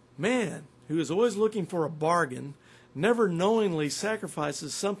 Man, who is always looking for a bargain, never knowingly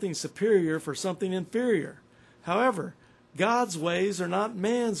sacrifices something superior for something inferior. However, God's ways are not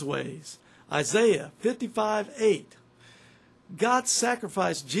man's ways. Isaiah 55:8. God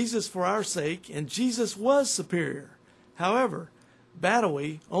sacrificed Jesus for our sake, and Jesus was superior. However,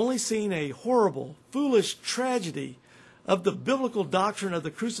 Badawi, only seeing a horrible, foolish tragedy of the biblical doctrine of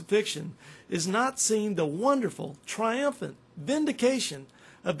the crucifixion, is not seeing the wonderful, triumphant vindication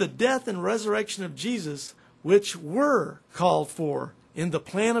of the death and resurrection of Jesus, which were called for in the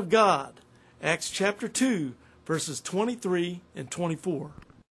plan of God. Acts chapter 2, verses 23 and 24.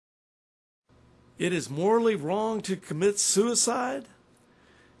 It is morally wrong to commit suicide?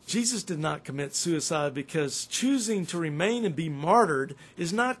 Jesus did not commit suicide because choosing to remain and be martyred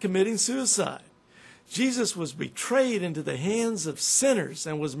is not committing suicide. Jesus was betrayed into the hands of sinners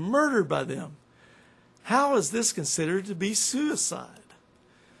and was murdered by them. How is this considered to be suicide?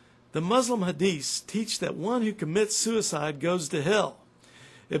 The Muslim hadiths teach that one who commits suicide goes to hell.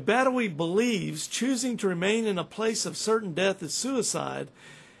 If Badawi believes choosing to remain in a place of certain death is suicide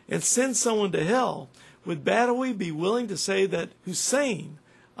and send someone to hell, would Badawi be willing to say that Hussein,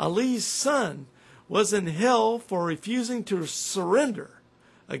 Ali's son, was in hell for refusing to surrender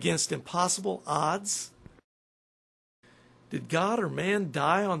against impossible odds? Did God or man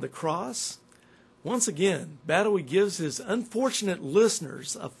die on the cross? Once again, Badawi gives his unfortunate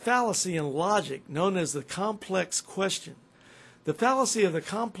listeners a fallacy in logic known as the complex question. The fallacy of the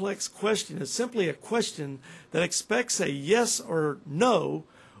complex question is simply a question that expects a yes or no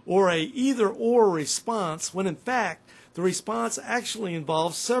or a either-or response when in fact the response actually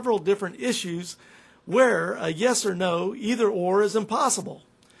involves several different issues where a yes or no, either-or is impossible.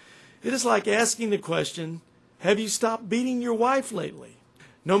 It is like asking the question, have you stopped beating your wife lately?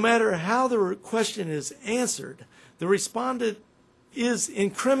 No matter how the question is answered, the respondent is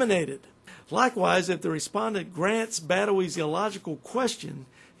incriminated. Likewise, if the respondent grants Badawi's illogical question,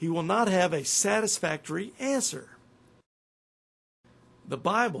 he will not have a satisfactory answer. The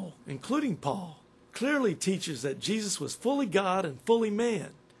Bible, including Paul, clearly teaches that Jesus was fully God and fully man.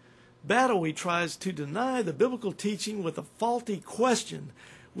 Badawi tries to deny the biblical teaching with a faulty question,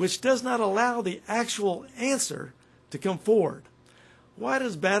 which does not allow the actual answer to come forward. Why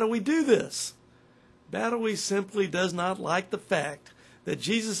does Badawi do this? Badawi simply does not like the fact that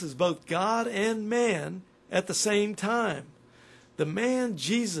Jesus is both God and man at the same time. The man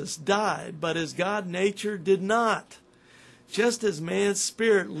Jesus died, but his God nature did not. Just as man's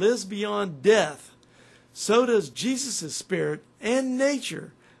spirit lives beyond death, so does Jesus' spirit and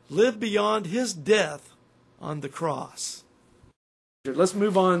nature live beyond his death on the cross. Let's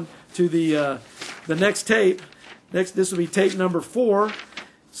move on to the next tape. This will be tape number 4,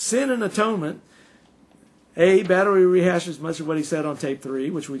 Sin and Atonement. Badawi rehashes much of what he said on tape 3,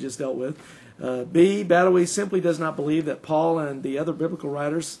 which we just dealt with. B, Badawi simply does not believe that Paul and the other biblical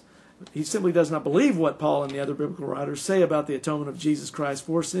writers, he simply does not believe what Paul and the other biblical writers say about the atonement of Jesus Christ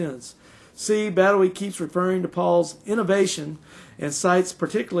for sins. C, Badawi keeps referring to Paul's innovation and cites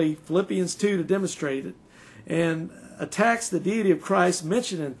particularly Philippians 2 to demonstrate it, and attacks the deity of Christ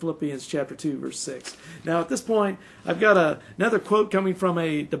mentioned in Philippians chapter 2, verse 6. Now, at this point, I've got another quote coming from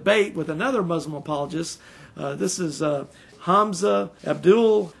a debate with another Muslim apologist. This is Hamza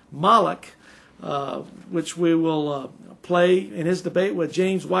Abdul Malik, which we will play in his debate with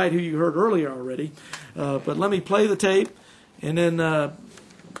James White, who you heard earlier already. But let me play the tape, and then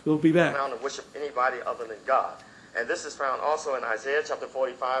we'll be back. To worship anybody other than God. And this is found also in Isaiah chapter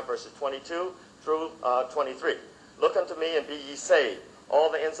 45, verses 22 through 23. Look unto me and be ye saved,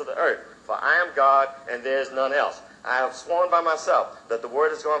 all the ends of the earth, for I am God and there is none else. I have sworn by myself that the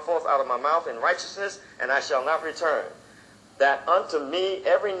word is going forth out of my mouth in righteousness, and I shall not return. That unto me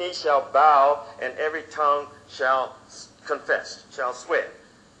every knee shall bow and every tongue shall confess, shall swear.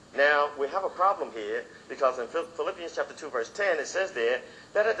 Now, we have a problem here because in Philippians chapter 2, verse 10, it says there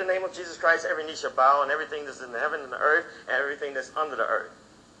that at the name of Jesus Christ every knee shall bow and everything that's in the heaven and the earth and everything that's under the earth.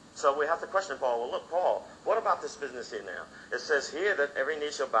 So we have to question Paul. Well, look, Paul, what about this business here now? It says here that every knee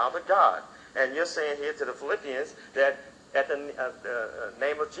shall bow to God. And you're saying here to the Philippians that at the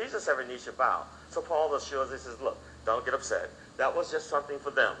name of Jesus every knee shall bow. So Paul assures us, he says, look, don't get upset. That was just something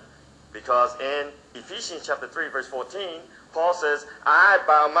for them. Because in Ephesians chapter 3, verse 14, Paul says, I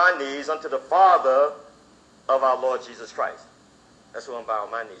bow my knees unto the Father of our Lord Jesus Christ. That's who I'm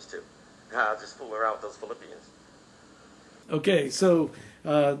bowing my knees to. I'll just fool around with those Philippians. Okay, so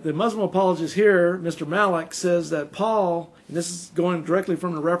the Muslim apologist here, Mr. Malik, says that Paul, and this is going directly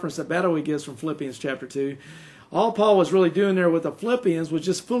from the reference that Badawi gives from Philippians chapter 2, all Paul was really doing there with the Philippians was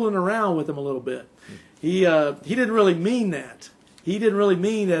just fooling around with them a little bit. He didn't really mean that. He didn't really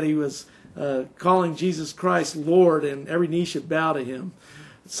mean that he was calling Jesus Christ Lord and every knee should bow to him.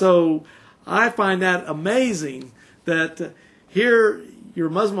 So I find that amazing that here your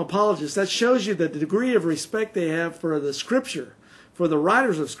Muslim apologists, that shows you the degree of respect they have for the Scripture, for the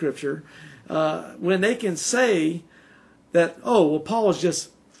writers of Scripture, when they can say that, oh, well, Paul was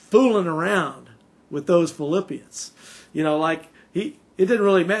just fooling around with those Philippians. You know, like it didn't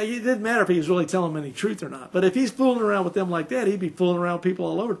really matter. It didn't matter if he was really telling them any truth or not. But if he's fooling around with them like that, he'd be fooling around with people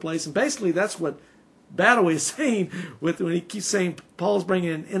all over the place. And basically, that's what Badawi is saying when he keeps saying Paul's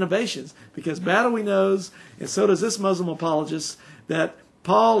bringing in innovations, because Badawi knows, and so does this Muslim apologist, that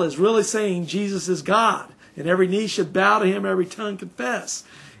Paul is really saying Jesus is God, and every knee should bow to him, every tongue confess.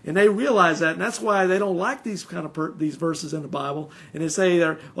 And they realize that, and that's why they don't like these kind of these verses in the Bible. And they say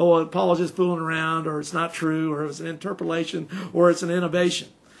they're, oh, Paul is just fooling around, or it's not true, or it's an interpolation, or it's an innovation.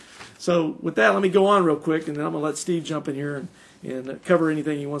 So with that, let me go on real quick, and then I'm going to let Steve jump in here and cover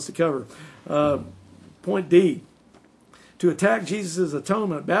anything he wants to cover. Point D. To attack Jesus'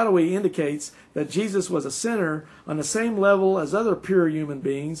 atonement, Badawi indicates that Jesus was a sinner on the same level as other pure human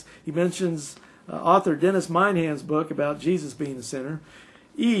beings. He mentions author Dennis Minehand's book about Jesus being a sinner.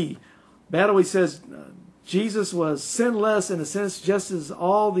 E. Badawi says Jesus was sinless in a sense, just as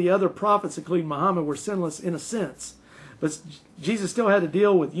all the other prophets, including Muhammad, were sinless in a sense. But Jesus still had to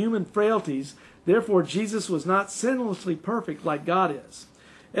deal with human frailties. Therefore, Jesus was not sinlessly perfect like God is.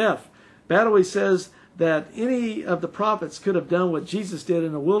 F. Badawi says that any of the prophets could have done what Jesus did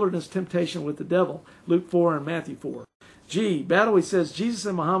in the wilderness temptation with the devil, Luke 4 and Matthew 4. G. Badawi says Jesus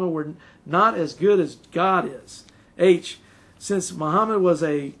and Muhammad were not as good as God is. H. Since Muhammad was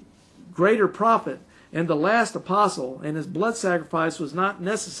a greater prophet and the last apostle, and his blood sacrifice was not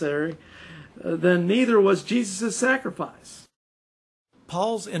necessary, then neither was Jesus' sacrifice.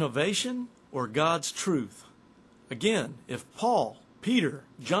 Paul's innovation or God's truth? Again, if Paul, Peter,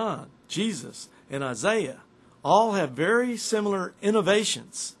 John, Jesus, and Isaiah all have very similar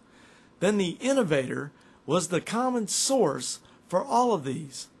innovations, then the innovator was the common source for all of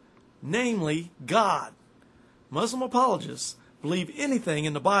these, namely God. Muslim apologists believe anything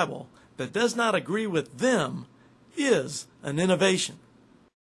in the Bible that does not agree with them is an innovation.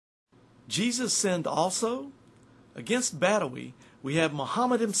 Jesus sinned also? Against Badawi, we have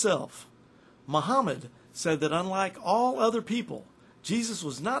Muhammad himself. Muhammad said that unlike all other people, Jesus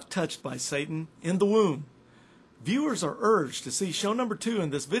was not touched by Satan in the womb. Viewers are urged to see show number 2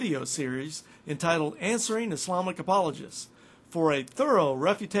 in this video series entitled Answering Islamic Apologists for a thorough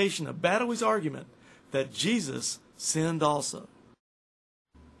refutation of Badawi's argument that Jesus sinned also.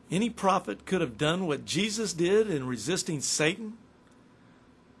 Any prophet could have done what Jesus did in resisting Satan?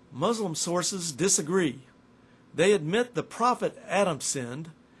 Muslim sources disagree. They admit the prophet Adam sinned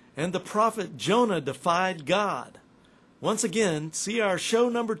and the prophet Jonah defied God. Once again, see our show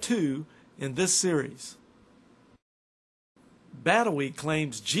number 2 in this series. Badawi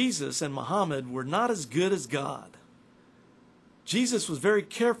claims Jesus and Muhammad were not as good as God. Jesus was very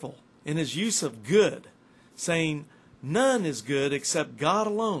careful in his use of good, saying, "None is good except God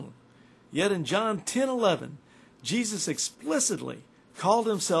alone." Yet in John 10:11, Jesus explicitly called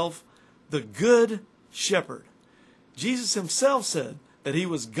himself the Good Shepherd. Jesus himself said that he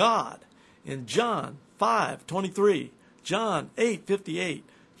was God in John 5:23, John 8:58,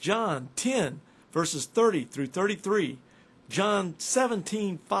 John 10 verses 30 through 33, John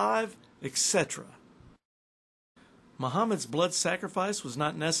 17:5, etc. Muhammad's blood sacrifice was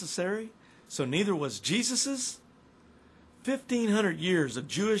not necessary, so neither was Jesus's. 1,500 years of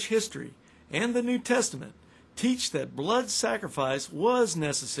Jewish history and the New Testament teach that blood sacrifice was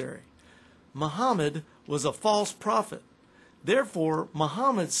necessary. Muhammad was a false prophet. Therefore,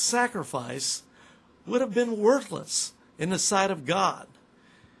 Muhammad's sacrifice would have been worthless in the sight of God.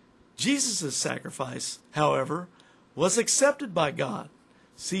 Jesus' sacrifice, however, was accepted by God.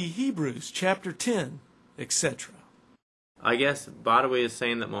 See Hebrews chapter 10, etc. I guess Badawi is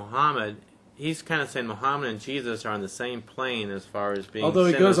saying that Muhammad, he's kind of saying Muhammad and Jesus are on the same plane as far as being Although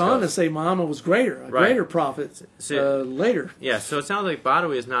he goes on to say Muhammad was greater, greater prophet later. Yeah, so it sounds like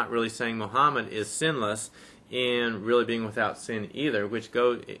Badawi is not really saying Muhammad is sinless in really being without sin either, which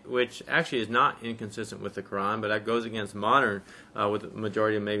actually is not inconsistent with the Quran, but that goes against modern, what the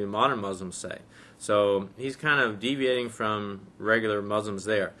majority of maybe modern Muslims say. So he's kind of deviating from regular Muslims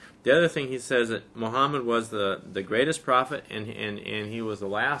there. The other thing he says that Muhammad was the greatest prophet and he was the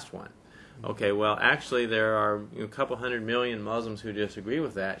last one. Okay, well actually there are a couple 100 million Muslims who disagree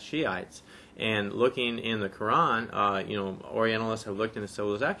with that, Shiites. And looking in the Quran, Orientalists have looked and said,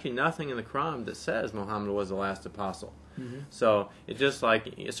 well, there's actually nothing in the Quran that says Muhammad was the last apostle. Mm-hmm. So it's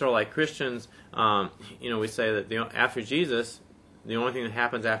sort of like Christians. We say that after Jesus, the only thing that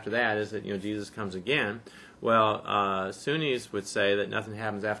happens after that is that Jesus comes again. Well, Sunnis would say that nothing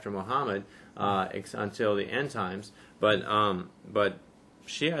happens after Muhammad until the end times. But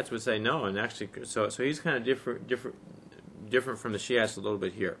Shiites would say no, and actually, so he's kind of different from the Shiites a little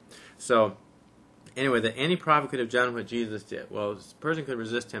bit here. So anyway, that any prophet could have done what Jesus did. Well, this person could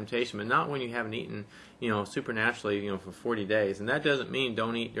resist temptation, but not when you haven't eaten, supernaturally, for 40 days. And that doesn't mean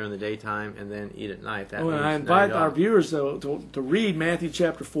don't eat during the daytime and then eat at night. That means I invite our viewers to read Matthew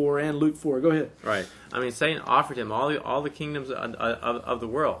chapter 4 and Luke 4. Go ahead. Right. I mean, Satan offered him all the kingdoms of the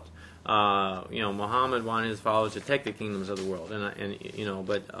world. Muhammad wanted his followers to take the kingdoms of the world,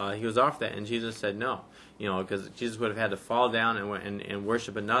 but he was offered that, and Jesus said no. Because Jesus would have had to fall down and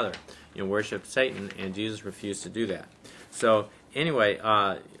worship another, worship Satan, and Jesus refused to do that. So anyway,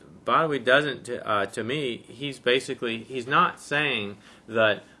 Badawi doesn't. To me, he's not saying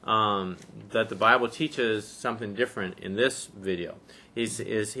that that the Bible teaches something different in this video.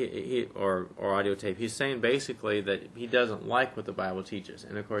 Or audio tape. He's saying basically that he doesn't like what the Bible teaches,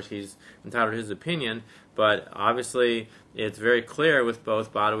 and of course he's entitled to his opinion. But obviously, it's very clear with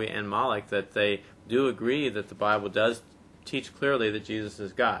both Badawi and Malik that they do agree that the Bible does teach clearly that Jesus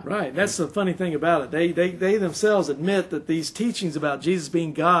is God. Right. That's the funny thing about it. They themselves admit that these teachings about Jesus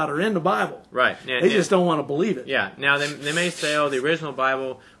being God are in the Bible. Right. They just don't want to believe it. Yeah. Now, they may say, oh, the original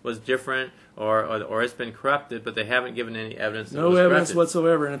Bible was different, or it's been corrupted, but they haven't given any evidence that it was No evidence corrupted.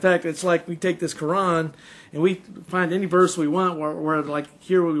 whatsoever. And in fact, it's like we take this Quran and we find any verse we want where like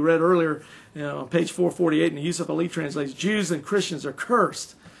here we read earlier, on page 448 in the Yusuf Ali translates, Jews and Christians are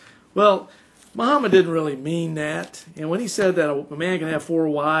cursed. Well, Muhammad didn't really mean that. And when he said that a man can have 4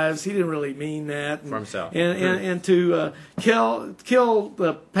 wives, he didn't really mean that. For himself. And to kill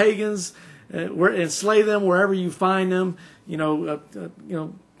the pagans, and slay them wherever you find them,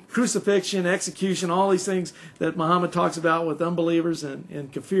 crucifixion, execution, all these things that Muhammad talks about with unbelievers and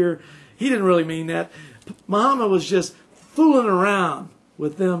kafir, he didn't really mean that. Muhammad was just fooling around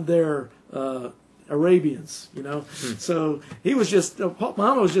with them there, Arabians, So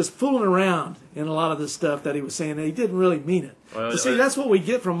Muhammad was just fooling around in a lot of this stuff that he was saying, and he didn't really mean it. Well, see, that's what we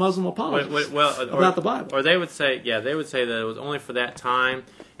get from Muslim apologists about the Bible. Or they would say that it was only for that time,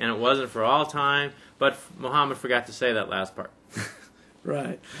 and it wasn't for all time, but Muhammad forgot to say that last part.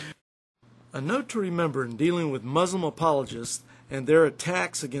 Right. A note to remember in dealing with Muslim apologists and their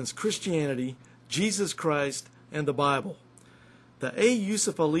attacks against Christianity, Jesus Christ, and the Bible. The A.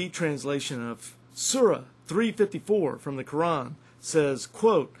 Yusuf Ali translation of Surah 354 from the Quran says,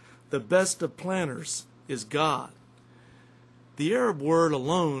 quote, "The best of planners is God." The Arab word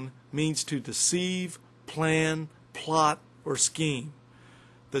alone means to deceive, plan, plot, or scheme.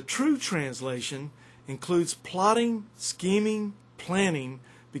 The true translation includes plotting, scheming, planning,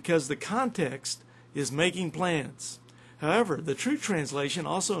 because the context is making plans. However, the true translation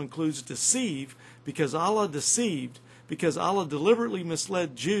also includes deceive, because Allah deceived, because Allah deliberately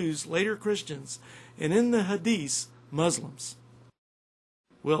misled Jews, later Christians, and in the Hadiths, Muslims.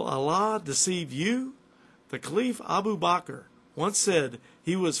 Will Allah deceive you? The Caliph Abu Bakr once said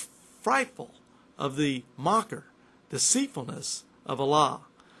he was frightful of the mocker, deceitfulness of Allah.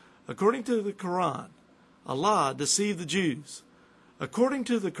 According to the Quran, Allah deceived the Jews. According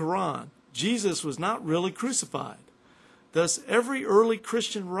to the Quran, Jesus was not really crucified. Thus, every early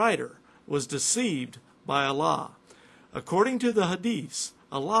Christian writer was deceived by Allah. According to the Hadiths,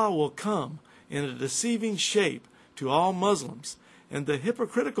 Allah will come in a deceiving shape to all Muslims, and the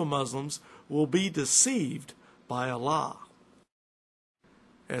hypocritical Muslims will be deceived by Allah.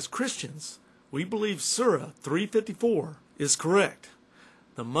 As Christians, we believe Surah 354 is correct.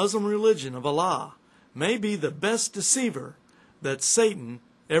 The Muslim religion of Allah may be the best deceiver that Satan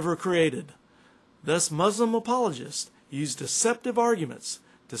ever created. Thus, Muslim apologists use deceptive arguments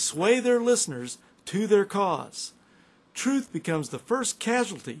to sway their listeners to their cause. Truth becomes the first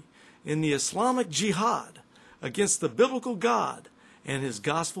casualty in the Islamic jihad against the biblical God and his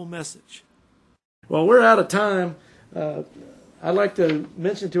gospel message. Well, we're out of time. I'd like to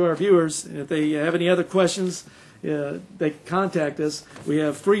mention to our viewers, if they have any other questions, they contact us. We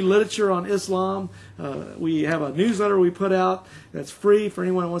have free literature on Islam. We have a newsletter we put out that's free for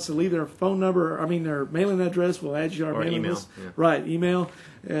anyone who wants to leave their phone number, their mailing address. We'll add you to our mailing list. Yeah. Right, email,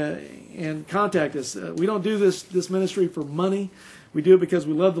 and contact us. We don't do this ministry for money. We do it because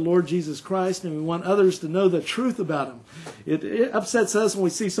we love the Lord Jesus Christ and we want others to know the truth about him. It upsets us when we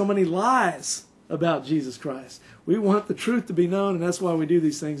see so many lies about Jesus Christ. We want the truth to be known, and that's why we do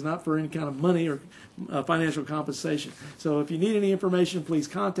these things, not for any kind of money or financial compensation. So if you need any information, please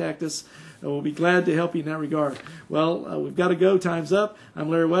contact us. We'll be glad to help you in that regard. Well, we've got to go. Time's up. I'm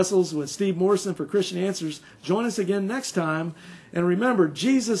Larry Wessels with Steve Morrison for Christian Answers. Join us again next time. And remember,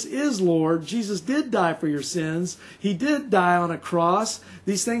 Jesus is Lord. Jesus did die for your sins. He did die on a cross.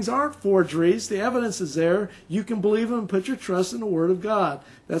 These things aren't forgeries. The evidence is there. You can believe them and put your trust in the Word of God.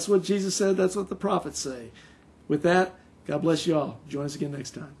 That's what Jesus said. That's what the prophets say. With that, God bless you all. Join us again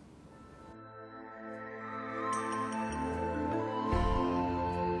next time.